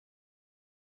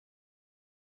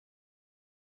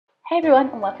Hey everyone,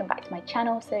 and welcome back to my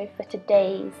channel. So for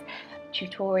today's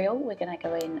tutorial we're going to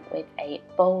go in with a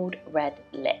bold red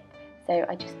lip. So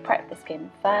I just prepped the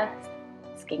skin first,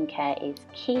 skincare is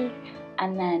key,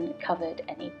 and then covered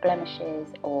any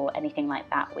blemishes or anything like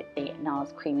that with the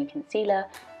Nars creamy concealer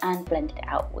and blended it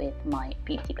out with my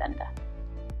Beautyblender.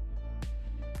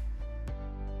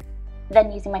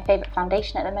 Then using my favourite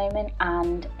foundation at the moment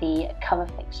and the Cover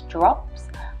Fix drops,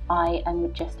 I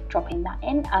am just dropping that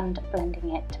in and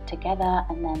blending it together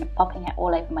and then popping it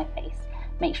all over my face.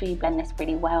 Make sure you blend this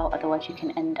really well, otherwise you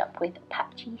can end up with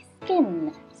patchy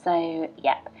skin. So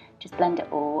yep, just blend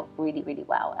it all really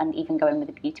well, and even go in with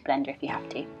a Beautyblender if you have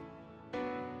to.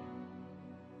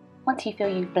 Once you feel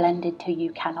you've blended till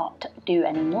you cannot do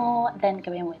any more, then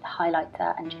go in with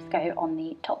highlighter and just go on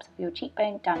the tops of your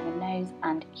cheekbone, down your nose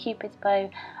and Cupid's bow,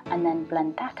 and then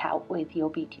blend that out with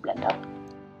your Beautyblender.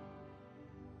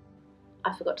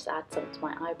 I forgot to add some to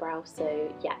my eyebrow,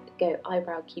 so yeah, go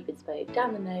eyebrow, Cupid's bow,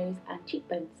 down the nose and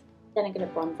cheekbones. Then I'm going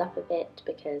to bronze up a bit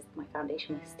because my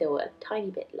foundation is still a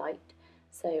tiny bit light,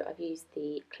 so I've used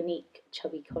the Clinique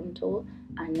Chubby contour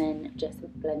and then just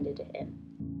blended it in.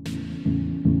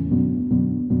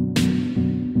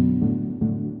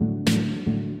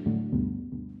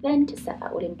 Then to set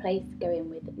that all in place, go in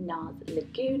with Nars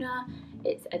Laguna.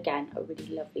 It's again a really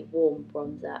lovely warm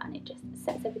bronzer, and it just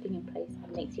sets everything in place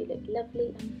and makes you look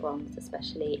lovely and bronzed,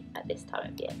 especially at this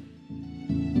time of year.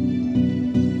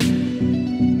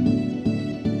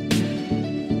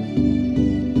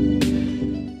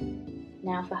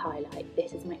 Now for highlight.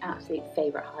 This is my absolute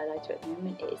favourite highlighter at the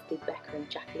moment. It is the Becca and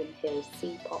Jaclyn Hills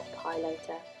C-Pop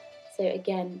highlighter. So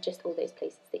again, just all those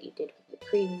places that you did with the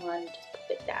cream one, just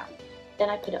pop it down. Then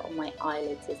I put it on my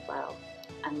eyelids as well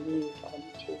and moved on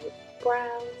to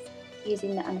brows.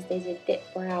 Using the Anastasia dip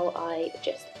brow, I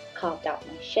just carved out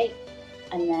my shape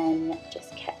and then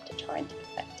just kept trying to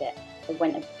perfect it. I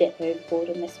went a bit overboard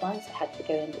on this one, so I had to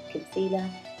go in with concealer,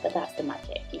 but that's the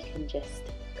magic. You can just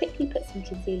quickly put some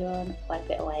concealer on, wipe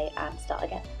it away and start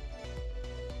again.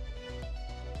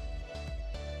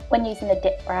 When using the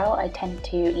dip brow, I tend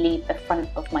to leave the front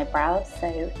of my brows,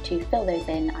 so to fill those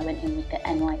in, I went in with the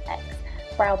NYX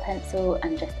brow pencil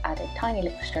and just added tiny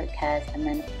little stroke hairs and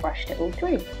then brushed it all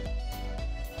through.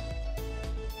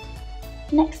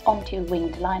 Next onto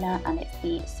winged liner, and it's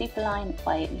the Superline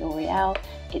by L'Oreal.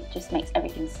 It just makes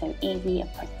everything so easy and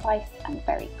precise and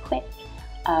very quick,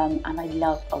 and I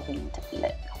love a winged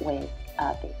look with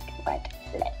a big red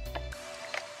lip.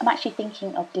 I'm actually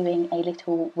thinking of doing a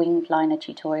little winged liner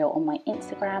tutorial on my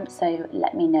Instagram, so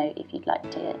let me know if you'd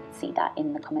like to see that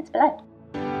in the comments below.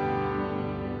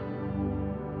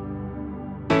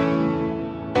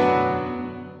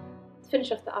 To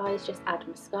finish off the eyes, just add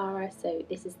mascara. So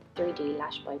this is the 3D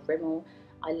Lash by Rimmel.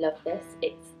 I love this.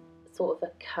 It's sort of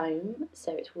a comb,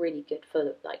 so it's really good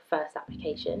for like first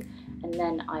application, and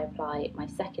then I apply my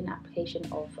second application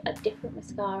of a different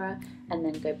mascara and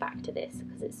then go back to this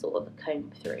because it's sort of a comb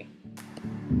through.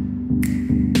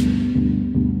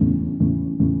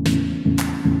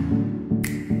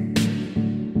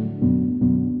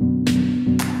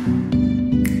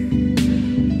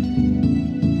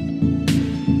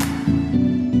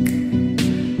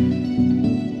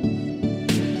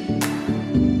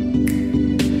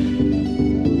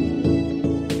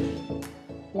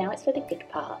 Now it's for the good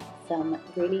part, some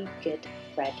really good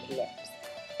red lips.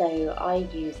 So I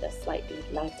use a slightly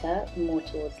lighter, more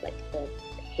towards like the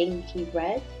pinky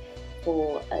red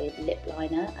for a lip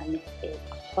liner, and this is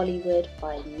Hollywood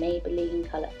by Maybelline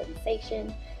Colour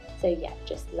Sensation. So yeah,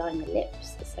 just line the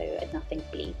lips so nothing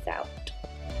bleeds out.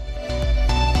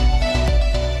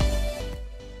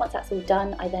 Once that's all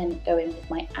done, I then go in with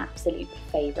my absolute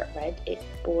favourite red. It's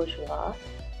Bourjois,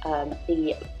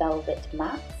 the Velvet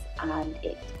Matte, and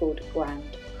it's called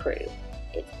Grand Cru.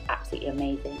 It's absolutely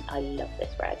amazing. I love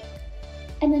this red.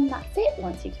 And then that's it.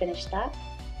 Once you've finished that,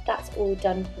 that's all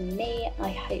done from me. I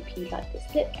hope you liked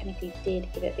this look, and if you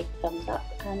did, give it a big thumbs up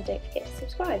and don't forget to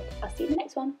subscribe. I'll see you in the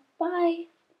next one. Bye.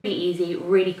 Really easy,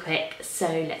 really quick, so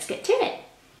let's get to it.